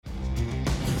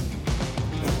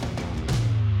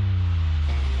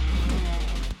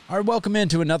All right, welcome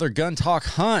into another Gun Talk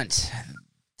Hunt.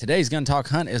 Today's Gun Talk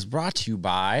Hunt is brought to you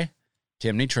by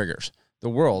Timney Triggers, the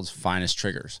world's finest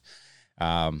triggers.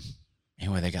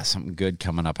 Anyway, they got something good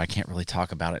coming up. I can't really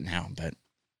talk about it now, but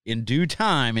in due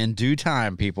time,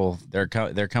 people, they're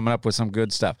coming up with some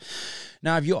good stuff.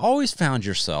 Now, have you always found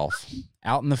yourself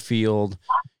out in the field,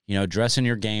 dressing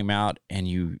your game out, and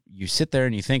you sit there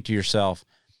and you think to yourself,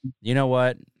 you know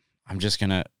what? I'm just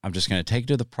gonna take it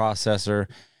to the processor.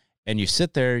 And you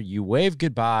sit there, you wave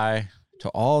goodbye to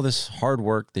all this hard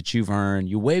work that you've earned.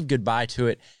 You wave goodbye to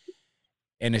it,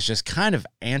 and it's just kind of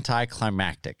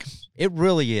anticlimactic. It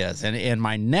really is. And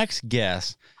my next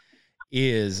guest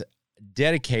is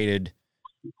dedicated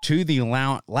to the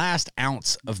last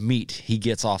ounce of meat he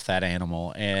gets off that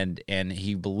animal, and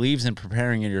he believes in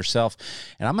preparing it yourself.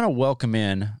 And I'm going to welcome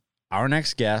in our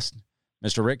next guest,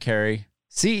 Mr. Rick Carey,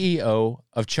 CEO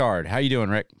of Charred. How you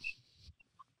doing, Rick?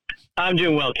 I'm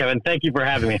doing well, Kevin. Thank you for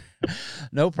having me.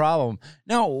 No problem.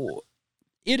 No,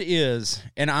 it is,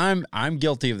 and I'm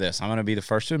guilty of this. I'm going to be the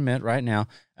first to admit right now.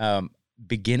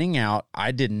 Beginning out,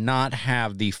 I did not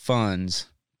have the funds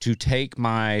to take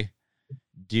my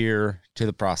deer to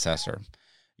the processor.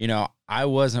 I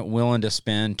wasn't willing to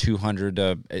spend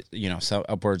 $200 so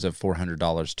upwards of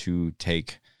 $400 to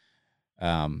take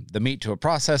the meat to a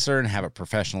processor and have it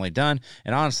professionally done.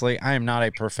 And honestly, I am not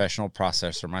a professional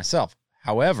processor myself.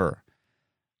 However,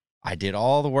 I did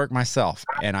all the work myself,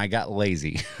 and I got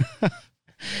lazy.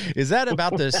 Is that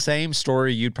about the same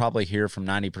story you'd probably hear from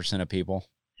 90% of people?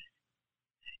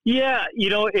 Yeah,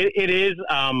 it is.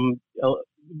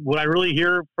 What I really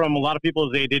hear from a lot of people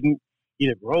is they didn't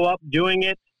either grow up doing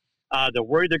it, they're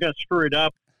worried they're going to screw it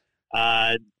up,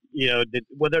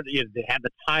 whether they have the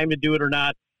time to do it or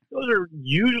not. Those are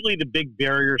usually the big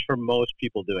barriers for most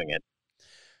people doing it.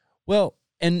 Well,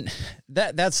 and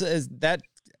that's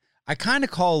I kind of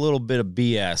call a little bit of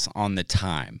BS on the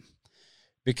time,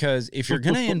 because if you're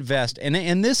going to invest,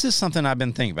 and this is something I've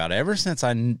been thinking about ever since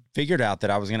I figured out that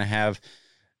I was going to have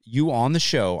you on the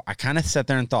show. I kind of sat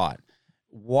there and thought,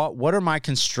 what are my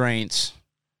constraints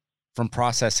from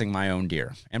processing my own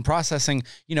deer and processing?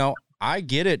 I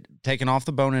get it, taking off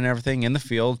the bone and everything in the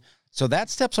field, so that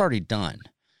step's already done.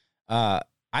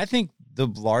 I think the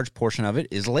large portion of it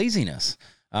is laziness.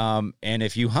 And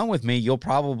if you hunt with me, you'll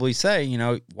probably say,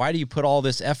 why do you put all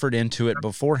this effort into it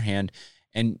beforehand?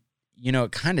 And,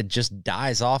 it kind of just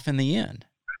dies off in the end.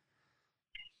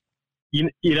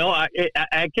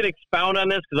 I can expound on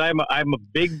this because I'm a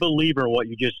big believer in what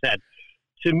you just said.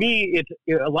 To me,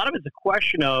 a lot of it's a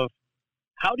question of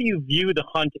how do you view the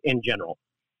hunt in general?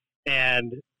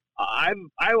 And I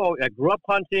grew up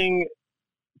hunting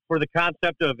for the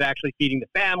concept of actually feeding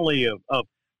the family, of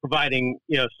providing,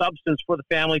 substance for the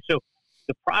family. So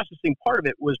the processing part of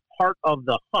it was part of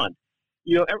the hunt.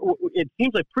 It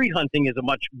seems like pre-hunting is a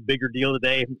much bigger deal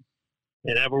today than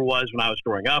it ever was when I was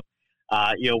growing up.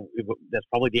 That's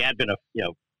probably the advent of,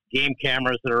 game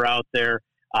cameras that are out there.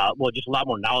 Just a lot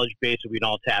more knowledge base that we can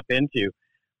all tap into.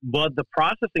 But the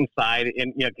processing side,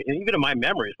 and even in my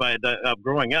memories of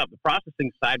growing up, the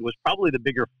processing side was probably the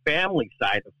bigger family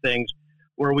side of things,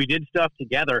 where we did stuff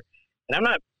together. And I'm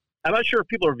not sure if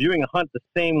people are viewing a hunt the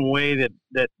same way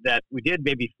that we did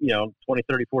maybe, 20,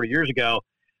 30, 40 years ago,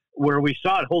 where we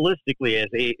saw it holistically as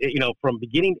from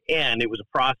beginning to end, it was a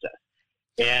process.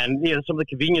 And, some of the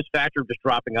convenience factor of just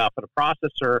dropping off at a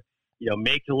processor,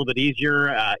 makes it a little bit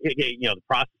easier. The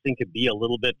processing could be a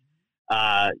little bit,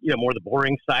 more the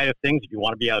boring side of things. If you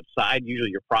want to be outside,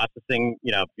 usually you're processing,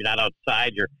 if you're not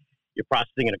outside, you're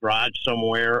processing in a garage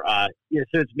somewhere. So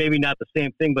it's maybe not the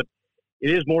same thing, but it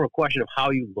is more a question of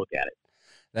how you look at it.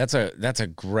 That's a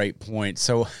great point.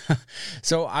 So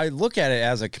I look at it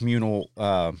as a communal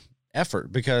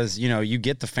effort, because you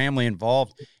get the family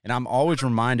involved, and I'm always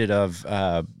reminded of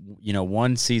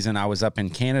one season I was up in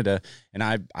Canada, and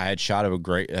I had shot a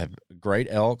great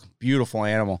elk, beautiful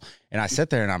animal, and I sit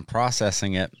there and I'm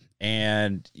processing it,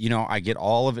 and I get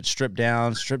all of it stripped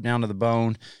down to the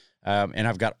bone. And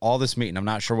I've got all this meat, and I'm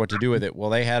not sure what to do with it. Well,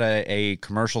 they had a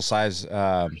commercial size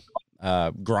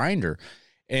grinder,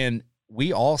 and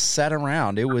we all sat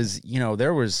around. It was,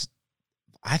 there was,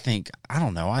 I think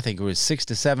it was 6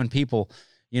 to 7 people,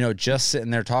 just sitting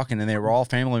there talking, and they were all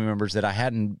family members that I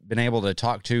hadn't been able to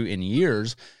talk to in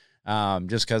years,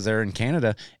 just because they're in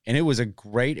Canada. And it was a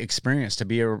great experience to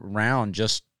be around,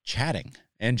 just chatting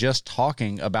and just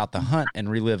talking about the hunt and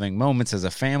reliving moments as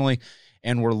a family.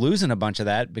 And we're losing a bunch of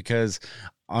that because,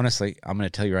 honestly, I'm going to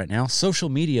tell you right now, social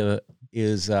media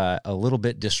is a little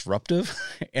bit disruptive.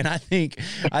 And I think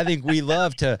we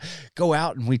love to go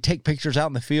out and we take pictures out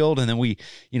in the field, and then we,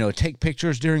 take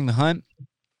pictures during the hunt.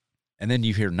 and then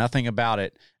you hear nothing about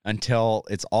it until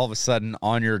it's all of a sudden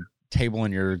on your table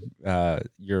and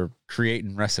you're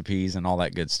creating recipes and all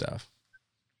that good stuff.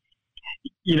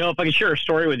 If I could share a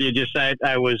story with you,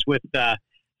 I was with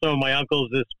some of my uncles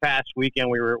this past weekend.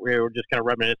 We were just kind of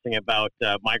reminiscing about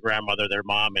my grandmother, their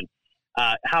mom, and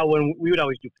how when we would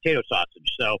always do potato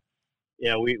sausage. So,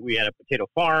 we had a potato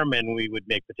farm, and we would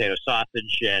make potato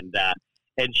sausage, and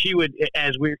she would,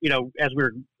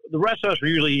 the rest of us were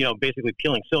usually, basically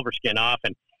peeling silver skin off,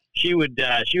 and she would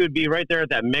be right there at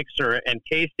that mixer and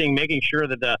tasting, making sure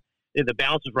that the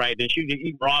balance is right, and she would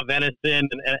eat raw venison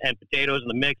and potatoes in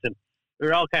the mix, and we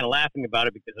were all kind of laughing about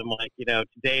it because I'm like,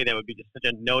 today that would be just such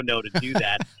a no-no to do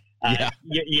that. Yeah,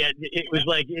 it was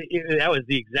like that was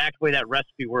the exact way that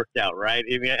recipe worked out, right?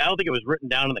 I mean, I don't think it was written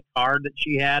down in the card that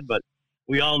she had, but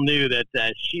we all knew that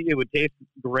it would taste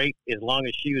great as long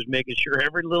as she was making sure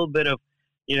every little bit of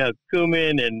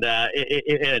cumin and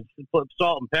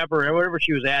salt and pepper and whatever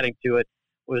she was adding to it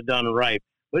was done right.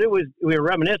 But we were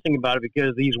reminiscing about it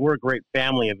because these were great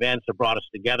family events that brought us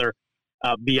together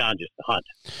beyond just the hunt.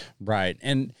 Right.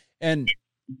 And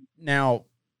now,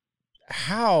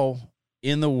 how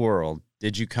in the world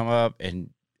did you come up and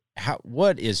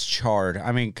what is chard?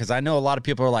 I mean, because I know a lot of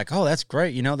people are like, oh, that's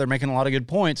great. They're making a lot of good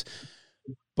points.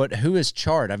 But who is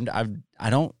chard? I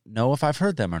don't know if I've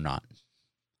heard them or not.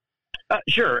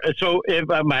 Sure. So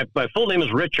my full name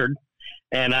is Richard,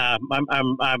 and I'm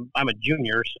a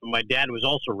junior. So my dad was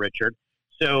also Richard.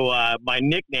 So my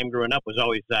nickname growing up was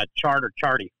always Chard or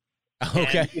Chardy.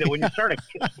 Okay. And, when you start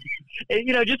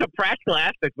just a practical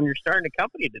aspect when you're starting a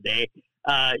company today,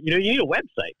 you need a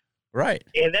website. Right.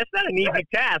 And that's not an easy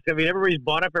task. I mean, everybody's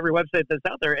bought up every website that's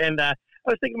out there. And I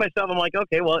was thinking to myself, I'm like,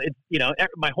 okay, well, it's,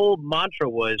 my whole mantra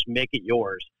was make it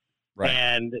yours. Right.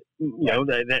 And,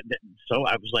 so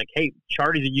I was like, hey,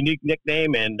 Chardy's a unique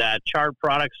nickname, and Chard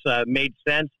Products made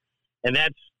sense. And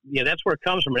that's where it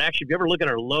comes from. And actually, if you ever look at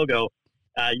our logo,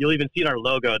 you'll even see in our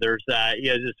logo, there's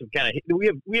some kind of, we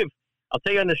have, I'll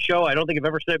tell you on this show, I don't think I've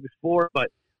ever said it before, but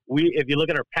if you look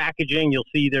at our packaging, you'll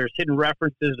see there's hidden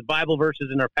references to Bible verses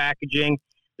in our packaging.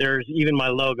 There's even my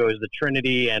logo is the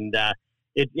Trinity. And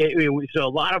so a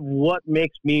lot of what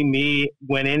makes me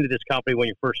went into this company when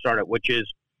you first started, which is,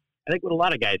 I think what a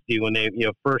lot of guys do when they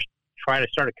first try to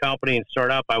start a company and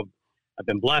start up. I've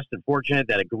been blessed and fortunate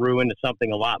that it grew into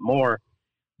something a lot more.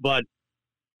 But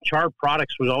Chard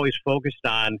Products was always focused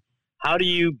on how do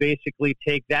you basically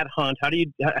take that hunt? How do you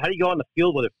go on the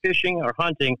field, whether fishing or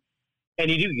hunting, and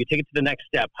you take it to the next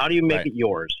step? How do you make it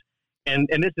yours? And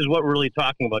this is what we're really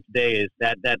talking about today is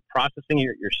that processing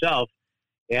it yourself,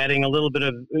 adding a little bit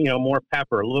of more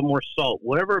pepper, a little more salt,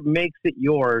 whatever makes it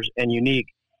yours and unique.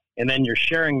 And then you're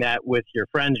sharing that with your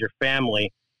friends, your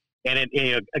family. And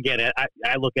again,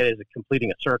 I look at it as completing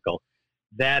a circle.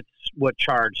 That's what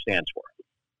Chard stands for.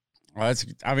 Well,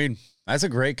 that's a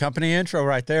great company intro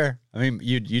right there. I mean,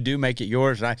 you do make it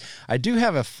yours. And I do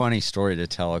have a funny story to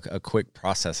tell, a quick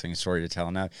processing story to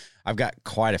tell. Now, I've got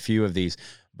quite a few of these,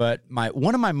 but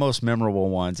one of my most memorable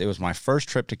ones, it was my first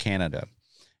trip to Canada.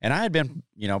 And I had been,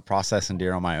 processing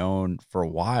deer on my own for a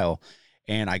while.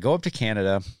 And I go up to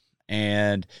Canada,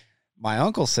 and my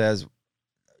uncle says,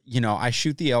 I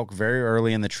shoot the elk very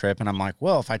early in the trip. And I'm like,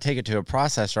 well, if I take it to a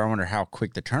processor, I wonder how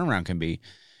quick the turnaround can be.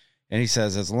 And he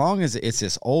says, as long as it's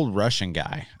this old Russian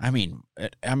guy,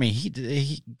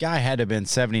 he guy had to have been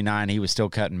 79. He was still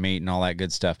cutting meat and all that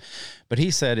good stuff. But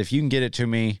he said, if you can get it to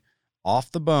me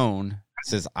off the bone,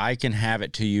 says I can have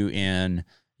it to you in,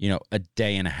 a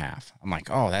day and a half. I'm like,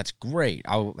 oh, that's great.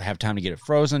 I'll have time to get it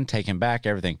frozen, take him back,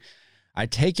 everything. I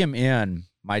take him in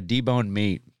my deboned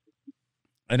meat,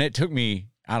 and it took me,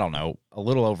 I don't know, a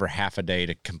little over half a day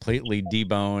to completely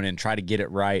debone and try to get it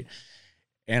right.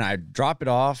 And I drop it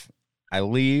off. I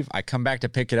leave. I come back to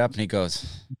pick it up, and he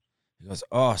goes,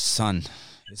 oh, son,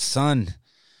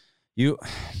 you,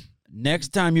 next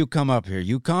time you come up here,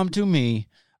 you come to me.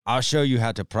 I'll show you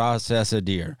how to process a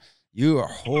deer. You are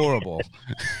horrible.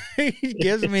 He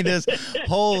gives me this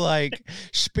whole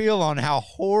spiel on how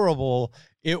horrible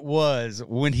it was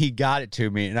when he got it to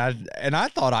me. And I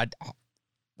thought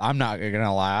I'm not going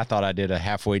to lie, I thought I did a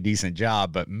halfway decent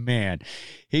job, but man,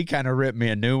 he kind of ripped me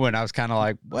a new one. I was kind of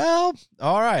like, well,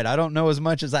 all right, I don't know as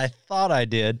much as I thought I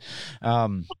did.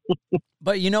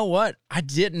 But you know what? I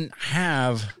didn't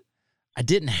have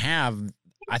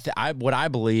what I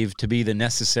believe to be the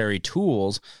necessary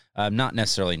tools, not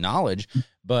necessarily knowledge,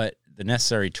 but the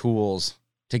necessary tools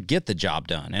to get the job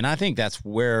done. And I think that's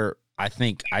where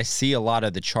I see a lot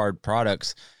of the Chard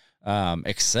products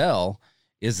excel,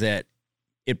 is that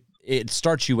it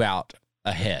starts you out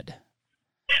ahead.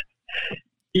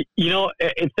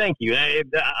 Thank you.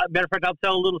 Matter of fact, I'll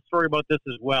tell a little story about this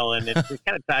as well, and it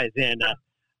kind of ties in.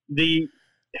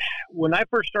 When I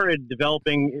first started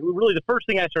developing, really the first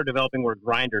thing I started developing were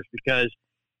grinders, because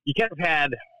you kind of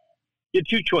had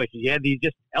two choices. You had these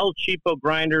just El Cheapo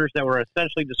grinders that were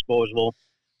essentially disposable,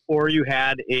 or you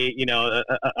had a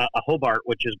Hobart,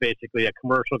 which is basically a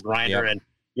commercial grinder, and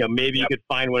maybe you could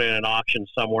find one in an auction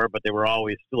somewhere, but they were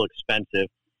always still expensive.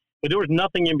 But there was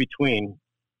nothing in between.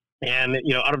 And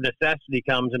out of necessity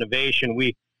comes innovation.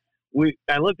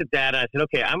 I looked at that and I said,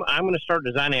 okay, I'm going to start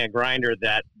designing a grinder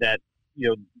that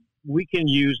we can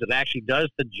use, that actually does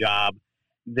the job,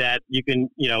 that you can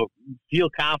feel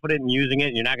confident in using it.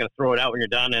 And you're not going to throw it out when you're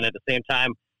done, and at the same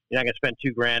time, you're not going to spend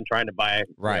 $2,000 trying to buy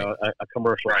a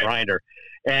commercial grinder.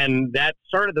 And that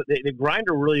started the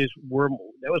grinder. Really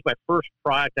that was my first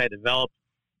product I developed.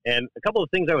 And a couple of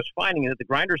things I was finding is that the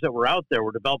grinders that were out there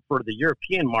were developed for the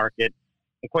European market.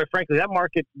 And quite frankly, that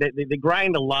market, they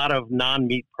grind a lot of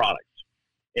non-meat products.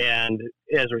 And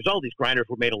as a result, these grinders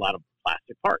were made a lot of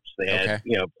plastic parts. They had,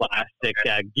 plastic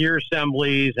gear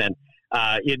assemblies, and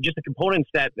just the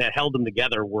components that held them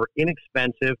together were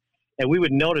inexpensive. And we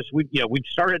would notice, we'd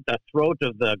start at the throat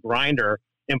of the grinder,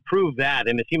 improve that.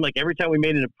 And it seemed like every time we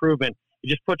made an improvement, you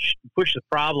just push the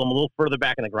problem a little further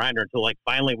back in the grinder until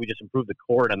finally we just improved the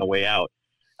cord on the way out.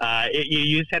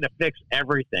 You just had to fix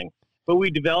everything. But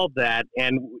we developed that,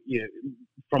 and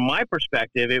from my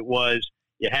perspective, it was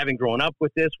having grown up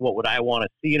with this, what would I want to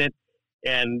see in it?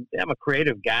 And I'm a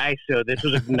creative guy, so this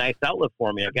was a nice outlet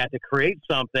for me. I got to create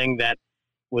something that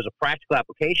was a practical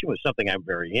application, was something I'm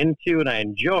very into and I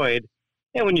enjoyed.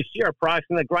 And when you see our products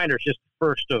in the grinder, it's just the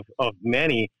first of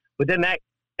many. But then that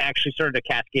actually started a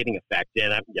cascading effect,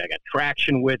 and I got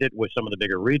traction with it with some of the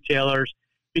bigger retailers,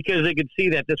 because they could see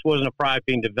that this wasn't a product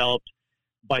being developed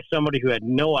by somebody who had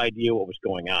no idea what was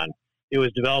going on. It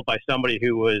was developed by somebody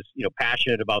who was,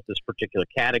 passionate about this particular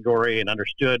category and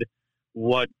understood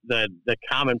what the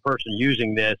common person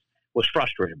using this was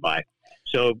frustrated by.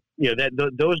 So,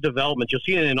 those developments, you'll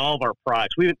see it in all of our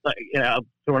products. I'll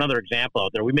throw another example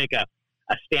out there. We make a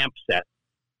stamp set.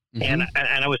 Mm-hmm.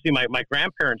 And I would see my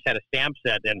grandparents had a stamp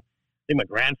set, and I think my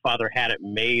grandfather had it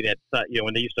made at,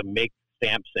 when they used to make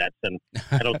stamp sets. And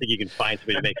I don't think you can find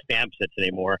somebody to make stamp sets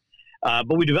anymore.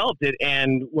 But we developed it,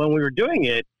 and when we were doing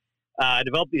it, I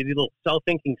developed these little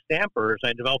self-inking stampers.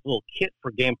 I developed a little kit for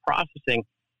game processing.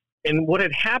 And what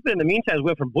had happened in the meantime is we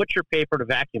went from butcher paper to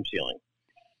vacuum sealing.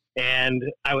 And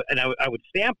I would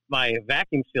stamp my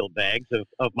vacuum sealed bags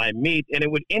of my meat, and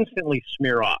it would instantly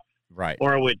smear off. Right.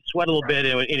 Or it would sweat a little bit,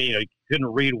 and you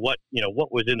couldn't read what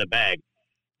was in the bag.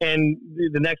 And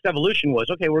the next evolution was,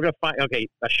 okay, we're going to find, a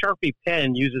Sharpie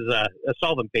pen uses a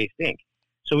solvent-based ink.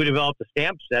 So we developed a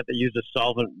stamp set that used a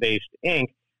solvent-based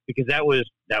ink, because that was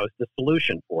the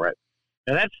solution for it.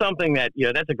 Now that's something that,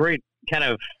 that's a great kind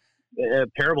of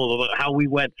parable of how we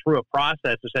went through a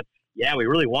process and said, yeah, we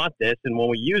really want this. And when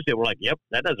we used it, we're like, yep,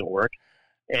 that doesn't work.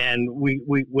 And we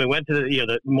went to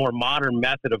the more modern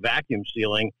method of vacuum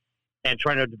sealing and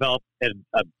trying to develop a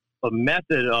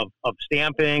method of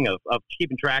stamping, of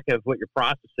keeping track of what you're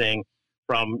processing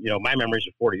from, my memories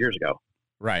of 40 years ago.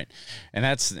 Right. And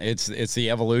it's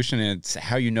the evolution, and it's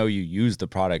how you use the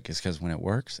product is because when it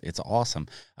works, it's awesome.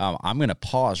 I'm going to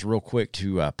pause real quick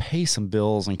to pay some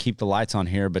bills and keep the lights on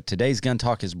here. But today's Gun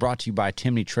Talk is brought to you by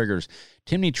Timney Triggers.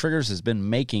 Timney Triggers has been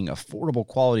making affordable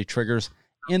quality triggers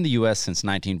in the U.S. since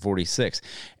 1946.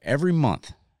 Every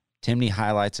month, Timney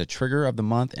highlights a trigger of the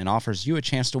month and offers you a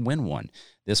chance to win one.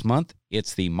 This month,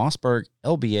 it's the Mossberg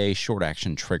LBA short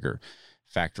action trigger,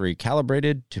 factory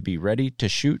calibrated to be ready to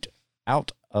shoot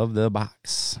out of the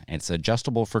box. It's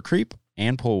adjustable for creep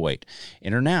and pull weight.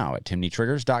 Enter now at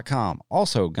timneytriggers.com.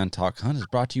 Also, Gun Talk Hunt is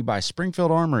brought to you by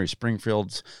Springfield Armory.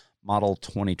 Springfield's model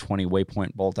 2020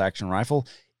 Waypoint bolt action rifle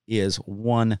is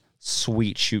one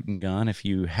sweet shooting gun. If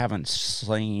you haven't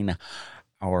seen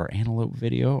our antelope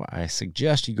video, I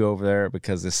suggest you go over there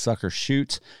because this sucker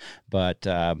shoots. But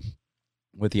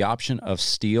with the option of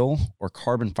steel or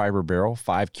carbon fiber barrel,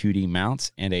 5 QD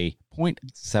mounts, and a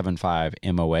 .75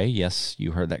 MOA. Yes,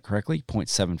 you heard that correctly.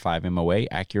 .75 MOA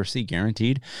accuracy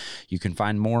guaranteed. You can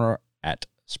find more at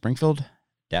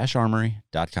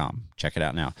springfield-armory.com. Check it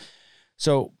out now.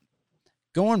 So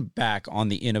going back on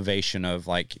the innovation of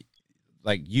like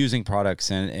using products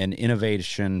and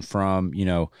innovation from,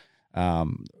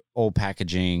 old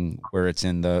packaging where it's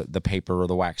in the paper or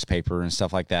the wax paper and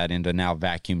stuff like that into now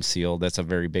vacuum sealed. That's a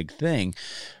very big thing.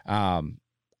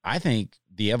 I think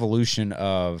the evolution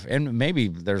of, and maybe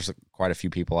there's quite a few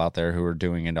people out there who are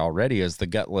doing it already, is the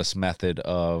gutless method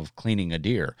of cleaning a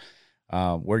deer,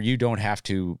 where you don't have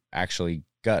to actually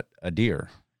gut a deer.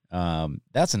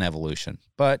 That's an evolution,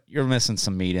 but you're missing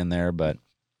some meat in there. But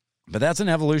that's an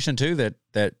evolution too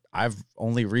that I've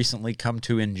only recently come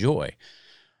to enjoy.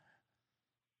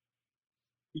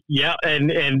 Yeah,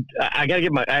 and I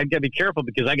gotta be careful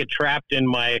because I get trapped in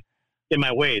my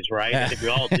ways, right? I think we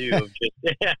all do.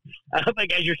 I don't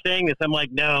think as you're saying this, I'm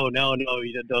like, no,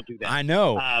 you don't do that. I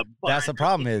know. That's the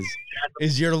problem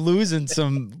is you're losing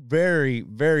some very,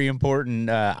 very important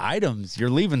items. You're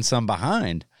leaving some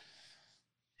behind.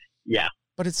 Yeah,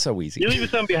 but it's so easy. You're leaving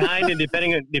some behind, and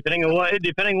depending on what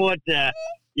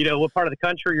what part of the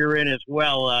country you're in as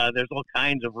well, there's all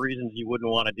kinds of reasons you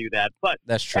wouldn't want to do that. But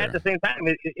that's true. At the same time,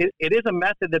 it is a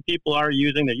method that people are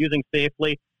using. They're using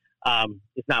safely.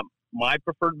 It's not my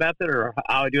preferred method or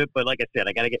how I do it, but like I said,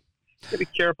 I gotta be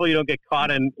careful you don't get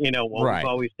caught in right. We've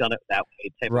always done it that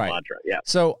way type right. of mantra. Yeah.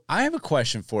 So I have a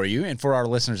question for you and for our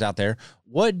listeners out there.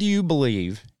 What do you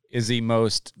believe is the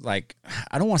most, like,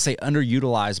 I don't want to say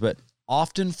underutilized, but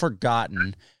often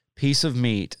forgotten piece of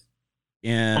meat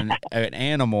in an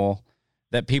animal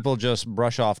that people just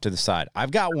brush off to the side?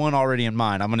 I've got one already in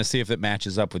mind. I'm going to see if it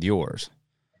matches up with yours.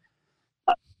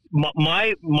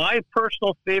 My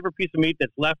personal favorite piece of meat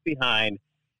that's left behind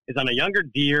is on a younger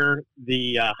deer,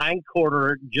 the hind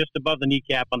quarter just above the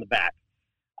kneecap on the back.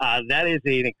 That is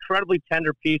an incredibly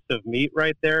tender piece of meat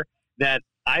right there that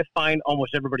I find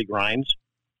almost everybody grinds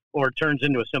or turns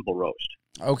into a simple roast.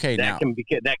 Okay, that can be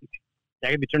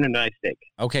turned into a nice steak.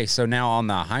 Okay, so now on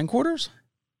the hindquarters?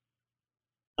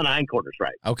 On the hindquarters,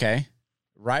 right. Okay,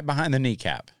 right behind the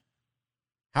kneecap.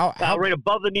 How right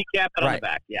above the kneecap and right. on the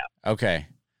back, yeah. Okay.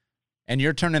 And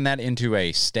you're turning that into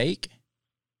a steak?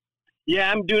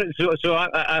 Yeah, I'm doing so.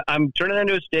 I'm turning it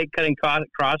into a steak, cutting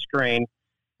cross grain.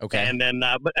 Okay. And then,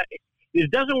 but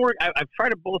it doesn't work. I've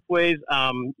tried it both ways.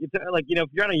 It's like if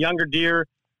you're on a younger deer,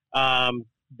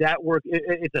 that work.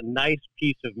 It's a nice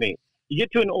piece of meat. You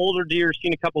get to an older deer,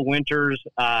 seen a couple winters,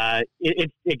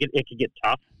 it could get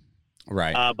tough.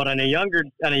 Right. But on a younger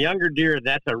deer,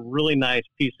 that's a really nice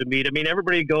piece of meat. I mean,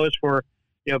 everybody goes for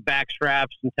back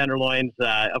straps and tenderloins.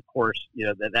 Of course,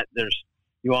 that there's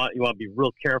you want to be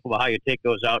real careful about how you take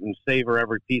those out and savor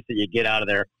every piece that you get out of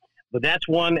there. But that's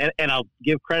one, and I'll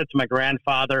give credit to my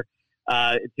grandfather.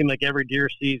 It seemed like every deer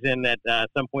season at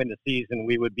some point in the season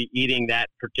we would be eating that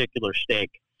particular steak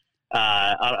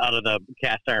out of the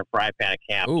cast iron fry pan at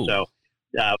camp. Ooh. So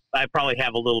I probably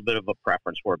have a little bit of a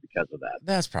preference for it because of that.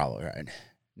 That's probably right.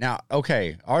 Now,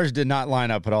 okay, ours did not line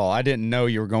up at all. I didn't know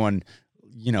you were going,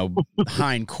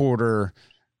 hind quarter,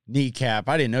 kneecap.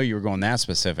 I didn't know you were going that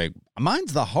specific.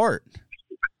 Mine's the heart.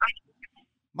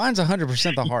 Mine's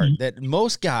 100% the heart. That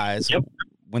most guys, Yep.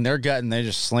 when they're gutting, they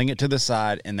just sling it to the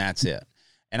side and that's it.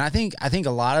 And I think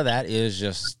a lot of that is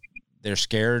just they're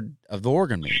scared of the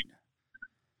organ meat.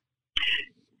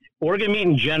 Organ meat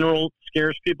in general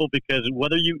scares people because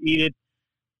whether you eat it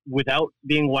without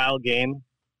being wild game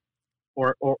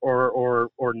or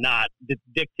not, it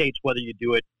dictates whether you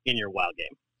do it in your wild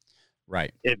game.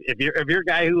 Right. If you're a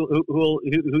guy who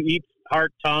eats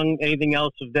heart, tongue, anything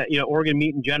else of that, organ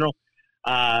meat in general,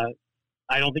 I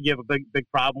don't think you have a big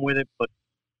problem with it. But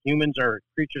humans are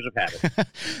creatures of habit.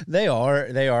 They are,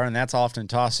 and that's often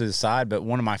tossed to the side. But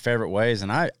one of my favorite ways,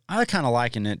 and I kind of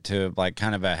liken it to like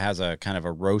has a kind of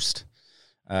a roast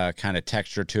kind of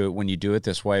texture to it when you do it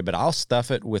this way. But I'll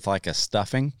stuff it with like a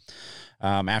stuffing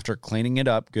after cleaning it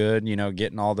up good,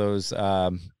 getting all those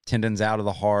tendons out of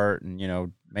the heart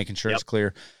and, making sure it's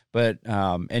clear. But,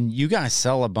 and you guys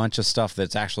sell a bunch of stuff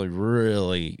that's actually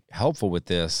really helpful with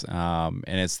this. And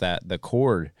it's the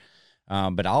cord.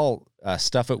 But I'll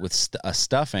stuff it with a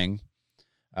stuffing,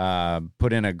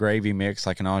 put in a gravy mix,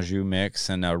 like an au jus mix,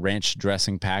 and a ranch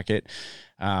dressing packet,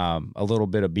 a little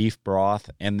bit of beef broth,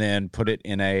 and then put it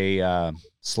in a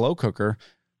slow cooker,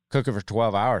 cook it for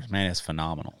 12 hours. Man, it's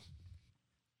phenomenal.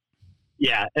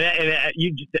 Yeah,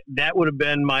 that would have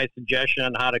been my suggestion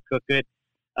on how to cook it.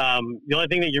 The only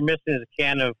thing that you're missing is a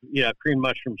can of cream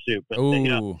mushroom soup. But,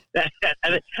 Ooh.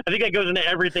 I think that goes into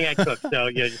everything I cook.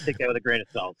 So just take that with a grain of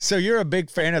salt. So you're a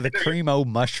big fan of the Cremo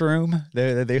mushroom?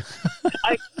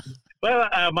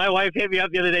 My wife hit me up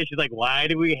the other day. She's like, "Why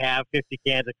do we have 50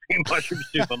 cans of cream mushroom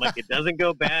soup?" I'm like, "It doesn't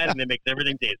go bad, and it makes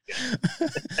everything taste good."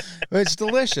 It's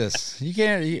delicious. You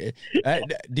can't.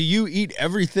 Do you eat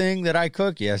everything that I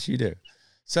cook? Yes, you do.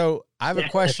 So I have a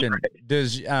question.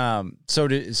 Right. So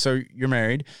you're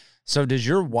married. So does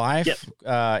your wife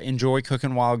enjoy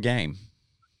cooking wild game?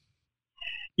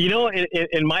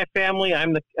 In my family,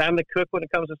 I'm the cook when it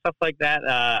comes to stuff like that.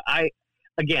 I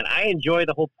enjoy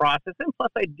the whole process, and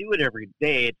plus I do it every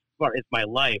day. It's my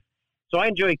life. So I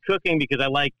enjoy cooking because I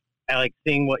like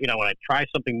seeing what when I try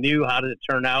something new. How does it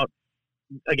turn out?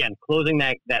 again, closing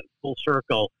that full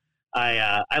circle,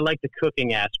 I like the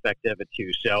cooking aspect of it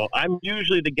too. So I'm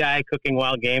usually the guy cooking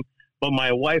wild game, but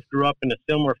my wife grew up in a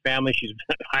similar family. She's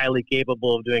highly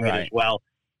capable of doing it as well.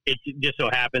 It just so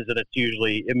happens that it's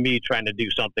usually me trying to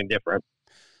do something different.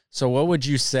 So what would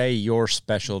you say your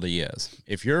specialty is?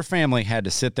 If your family had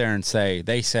to sit there and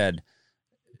they said,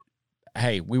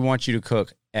 hey, we want you to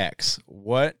cook X,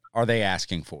 what are they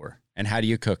asking for? And how do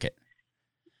you cook it?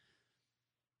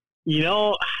 You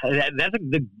know, that's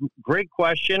a great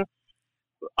question.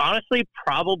 Honestly,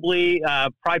 probably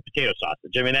potato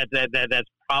sausage. I mean, that's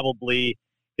probably,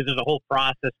 because there's a whole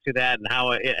process to that and how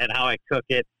I cook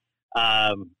it.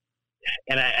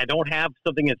 And I don't have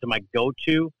something that's my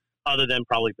go-to other than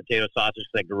probably potato sausage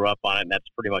because I grew up on it, and that's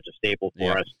pretty much a staple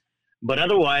for us. But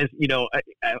otherwise, you know,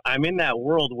 I'm in that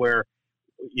world where,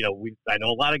 you know, I know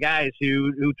a lot of guys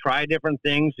who try different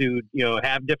things, who, you know,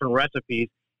 have different recipes,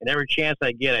 and every chance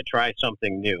I get, I try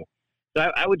something new.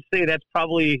 So I would say that's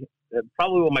probably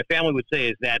what my family would say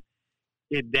is that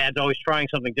Dad's always trying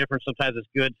something different. Sometimes it's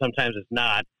good, sometimes it's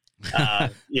not.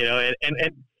 You know,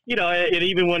 and you know, and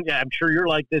even when I'm sure you're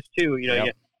like this too. You know,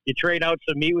 you trade out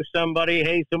some meat with somebody.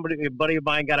 Hey, a buddy of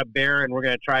mine got a bear, and we're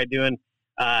going to try doing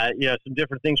you know, some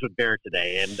different things with bear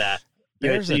today. And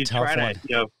there's you know, so a tough try one. to,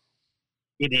 you know,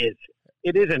 it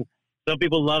is, and some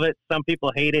people love it, some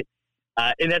people hate it,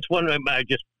 and that's one I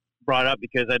just brought up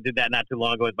because I did that not too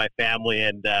long ago with my family,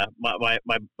 and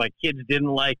my kids didn't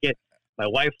like it. My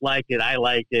wife liked it. I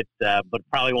liked it, but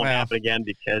probably won't happen again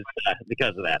because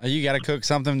of that. You got to cook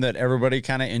something that everybody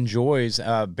kind of enjoys.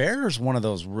 Bear is one of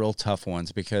those real tough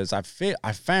ones because I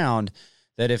found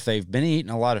that if they've been eating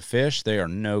a lot of fish, they are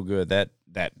no good. That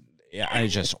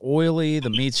it's just oily. The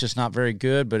meat's just not very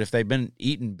good. But if they've been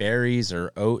eating berries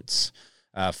or oats,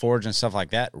 forage and stuff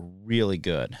like that, really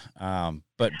good.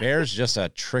 But bear's just a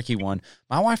tricky one.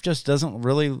 My wife just doesn't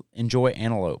really enjoy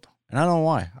antelope, and I don't know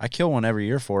why. I kill one every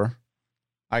year for her.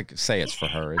 I could say it's for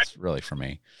her. It's really for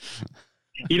me.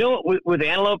 You know, with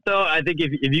antelope though, I think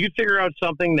if you could figure out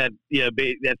something that, you know,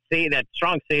 that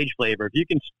strong sage flavor, if you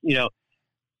can, you know,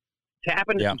 tap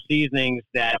into some seasonings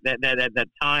that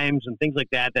thymes and things like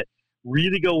that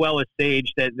really go well with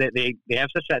sage, that they have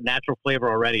such that natural flavor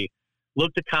already.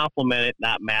 Look to complement it,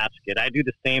 not mask it. I do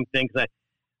the same thing because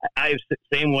I have the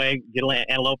same way, get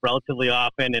antelope relatively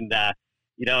often, and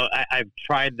you know, I've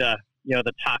tried the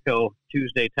Taco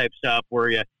Tuesday type stuff where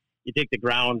you take the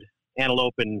ground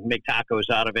antelope and make tacos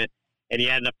out of it, and you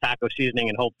add enough taco seasoning,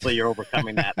 and hopefully you're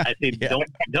overcoming that. I say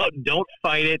don't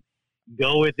fight it,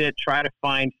 go with it. Try to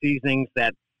find seasonings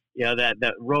that, you know, that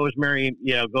rosemary,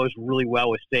 you know, goes really well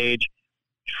with sage.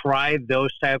 Try those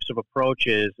types of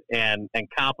approaches and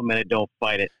complement it. Don't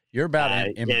fight it. You're about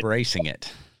embracing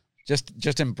it.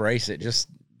 Just embrace it.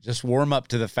 Just warm up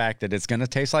to the fact that it's going to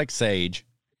taste like sage,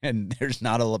 and there's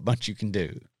not a bunch you can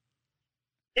do.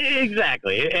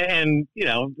 Exactly. And, you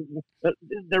know,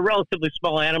 they're relatively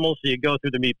small animals, so you go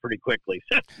through the meat pretty quickly.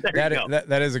 So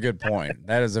that is a good point.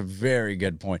 That is a very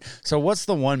good point. So what's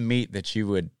the one meat that you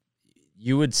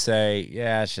would say,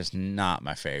 yeah, it's just not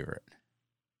my favorite?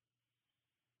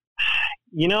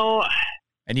 You know,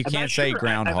 and you can't say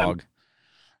groundhog.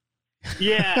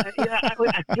 I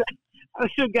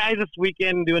was showing guys this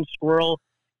weekend doing squirrel,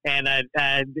 and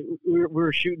we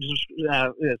were shooting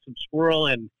some squirrel,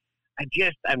 and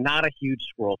I'm not a huge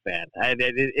squirrel fan.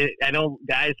 I know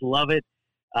guys love it.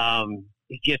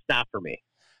 It's just not for me.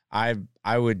 I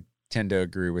would tend to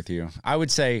agree with you. I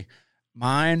would say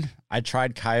mine, I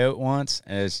tried coyote once,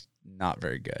 and it's not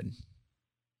very good.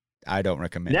 I don't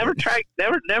recommend never it.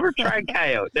 Never tried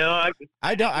coyote. No,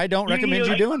 I don't recommend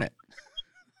you doing it.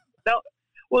 No.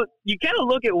 Well, you kind of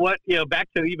look at what, you know, back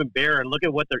to even bear, and look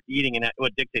at what they're eating and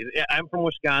what dictates. I'm from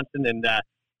Wisconsin, and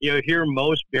you know, here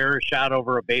most bear is shot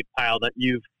over a bait pile that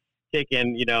you've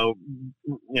taken, you know,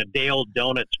 day-old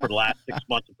donuts for the last 6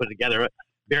 months to put together.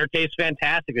 Bear tastes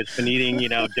fantastic. It's been eating, you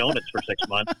know, donuts for 6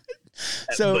 months.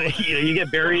 So but, you know, you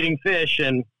get bear eating fish,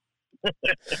 and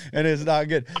and it's not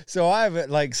good. So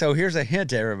so here's a hint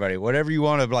to everybody: whatever you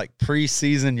want to like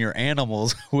pre-season your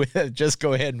animals with, just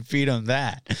go ahead and feed them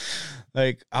that.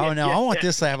 Like, I want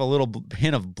this to have a little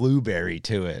hint of blueberry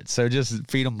to it. So just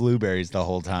feed them blueberries the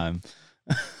whole time.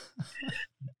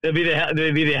 They'd be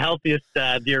the healthiest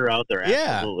deer out there.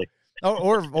 Absolutely. Yeah.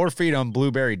 Or feed them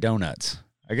blueberry donuts.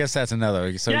 I guess that's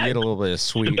another. So you get a little bit of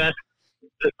sweet. The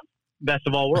best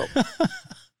of all worlds.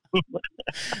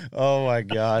 Oh my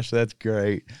gosh, that's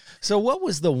great. So what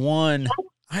was the one,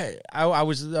 I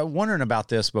was wondering about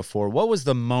this before. What was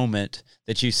the moment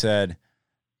that you said,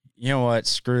 you know what,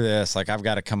 screw this, like I've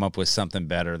got to come up with something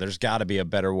better. There's got to be a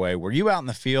better way. Were you out in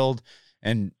the field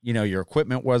and your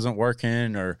equipment wasn't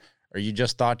working, or you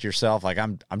just thought to yourself, like,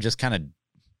 I'm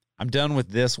done with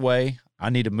this way. I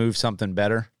need to move something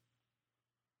better?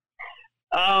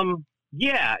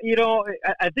 Yeah,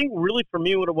 I think really for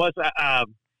me what it was,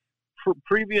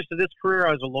 previous to this career,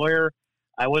 I was a lawyer.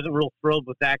 I wasn't real thrilled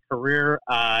with that career,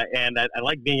 and I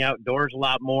like being outdoors a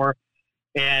lot more.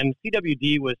 And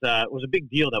CWD was a big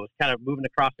deal. That was kind of moving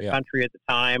across the country at the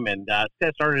time, and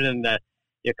started in the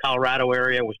Colorado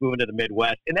area, was moving to the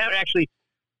Midwest. And that actually,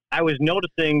 I was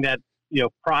noticing that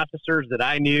processors that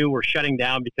I knew were shutting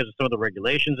down because of some of the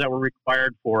regulations that were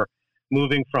required for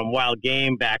moving from wild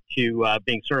game back to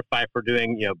being certified for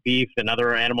doing beef and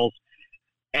other animals.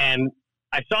 And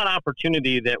I saw an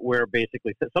opportunity that where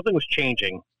basically something was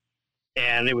changing,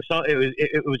 and it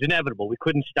was inevitable. We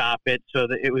couldn't stop it, so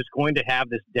that it was going to have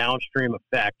this downstream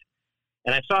effect.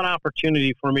 And I saw an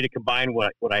opportunity for me to combine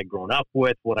what I'd grown up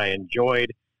with, what I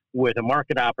enjoyed, with a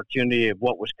market opportunity of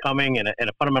what was coming, and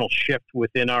a fundamental shift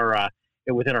within our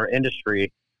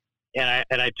industry. And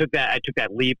I took that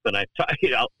leap, and a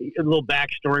little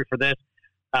backstory for this.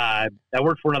 I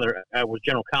was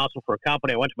general counsel for a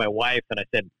company. I went to my wife and I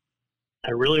said, I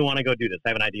really want to go do this. I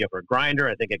have an idea for a grinder.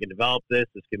 I think I can develop this.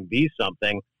 This can be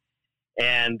something.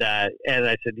 And I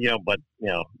said, but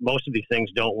most of these things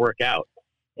don't work out.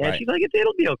 And right. She's like,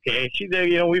 it'll be okay. She said,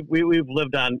 we've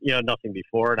lived on, nothing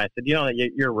before. And I said,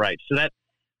 you're right. So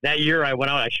that year I went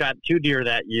out, I shot 2 deer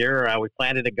that year. We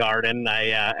planted a garden.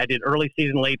 I did early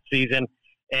season, late season,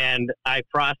 and I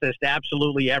processed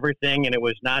absolutely everything. And it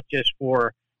was not just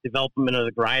for development of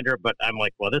the grinder, but I'm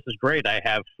like, well, this is great. I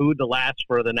have food to last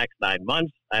for the next 9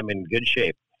 months. I'm in good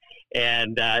shape.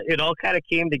 And it all kind of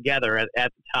came together at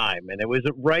the time. And it was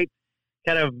right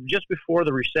kind of just before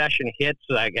the recession hit.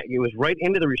 So it was right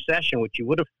into the recession, which you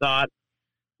would have thought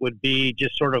would be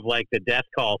just sort of like the death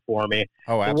call for me.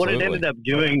 Oh, absolutely. But what it ended up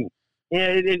doing,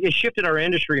 it shifted our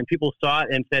industry, and people saw it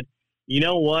and said, you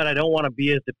know what, I don't want to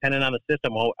be as dependent on the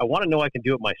system. I want to know I can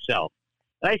do it myself.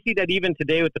 And I see that even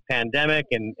today with the pandemic,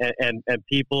 and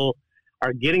people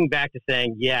are getting back to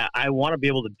saying, yeah, I want to be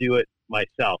able to do it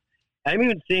myself. And I'm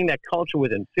even seeing that culture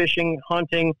within fishing,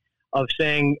 hunting, of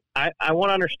saying, I want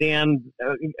to understand,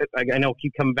 I know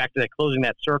keep coming back to that, closing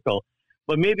that circle,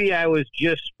 but maybe I was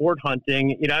just sport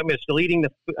hunting. I was still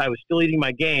eating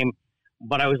my game,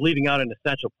 but I was leaving out an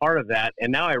essential part of that.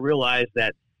 And now I realize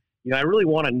that, I really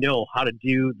want to know how to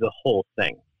do the whole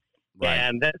thing. Right.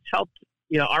 And that's helped,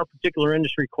 our particular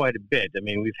industry quite a bit. I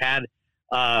mean, we've had,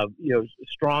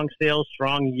 strong sales,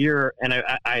 strong year. And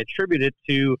I attribute it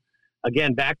to,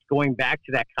 again, going back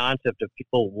to that concept of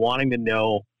people wanting to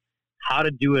know how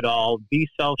to do it all, be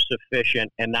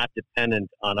self-sufficient and not dependent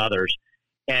on others.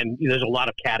 And there's a lot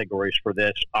of categories for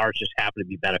this. Ours just happen to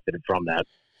be benefited from that.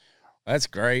 That's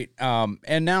great.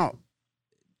 And now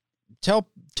tell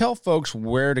folks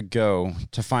where to go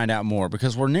to find out more,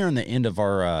 because we're nearing the end of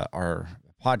our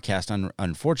podcast,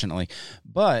 unfortunately,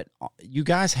 but you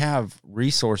guys have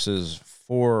resources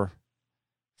for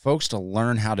folks to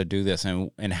learn how to do this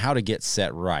and how to get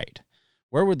set right.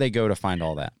 Where would they go to find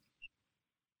all that?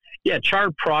 Yeah,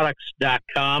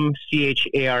 chardproducts.com,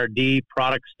 CHARD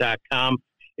products.com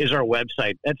is our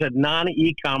website. That's a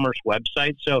non-e-commerce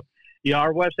website. So,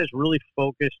 our website is really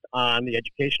focused on the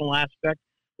educational aspect.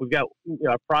 We've got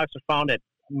our products are found at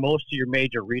most of your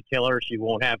major retailers. You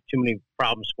won't have too many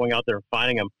problems going out there and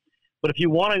finding them. But if you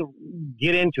want to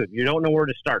get into it, you don't know where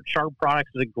to start, Chard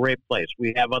Products is a great place.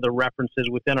 We have other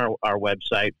references within our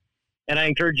website. And I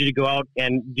encourage you to go out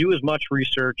and do as much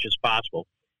research as possible.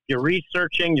 If you're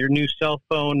researching your new cell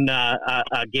phone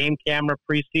game camera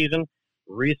preseason,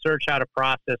 research how to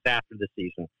process after the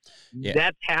season. Yeah.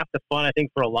 That's half the fun, I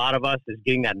think, for a lot of us, is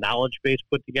getting that knowledge base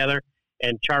put together.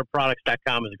 And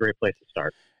chardproducts.com is a great place to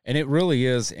start. And it really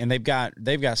is. And they've got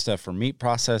stuff for meat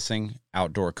processing,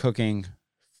 outdoor cooking,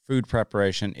 food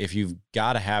preparation. If you've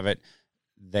got to have it,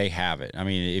 they have it. I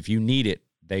mean, if you need it,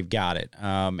 they've got it.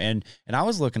 And I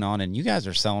was looking on, and you guys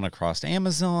are selling across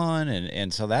Amazon,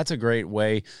 and so that's a great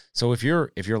way. So if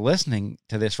you're listening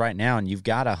to this right now and you've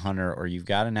got a hunter or you've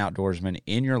got an outdoorsman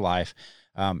in your life,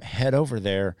 head over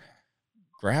there,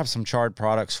 grab some Chard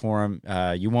products for them.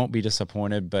 You won't be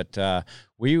disappointed. But the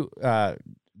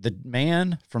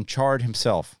man from Chard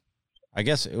himself, I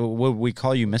guess, would we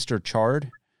call you Mr. Chard?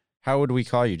 How would we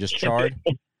call you? Just Chard?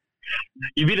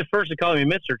 You'd be the first to call me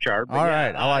Mr. Chard. All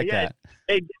right. I like that.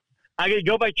 Hey, I could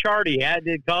go by Chardy.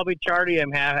 Call me Chardy.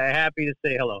 I'm happy to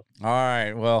say hello. All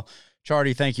right. Well,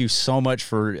 Chardy, thank you so much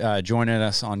for joining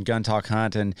us on Gun Talk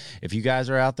Hunt. And if you guys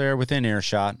are out there within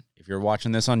earshot, if you're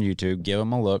watching this on YouTube, give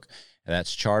them a look.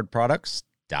 That's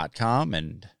chardproducts.com,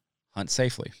 and hunt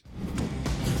safely.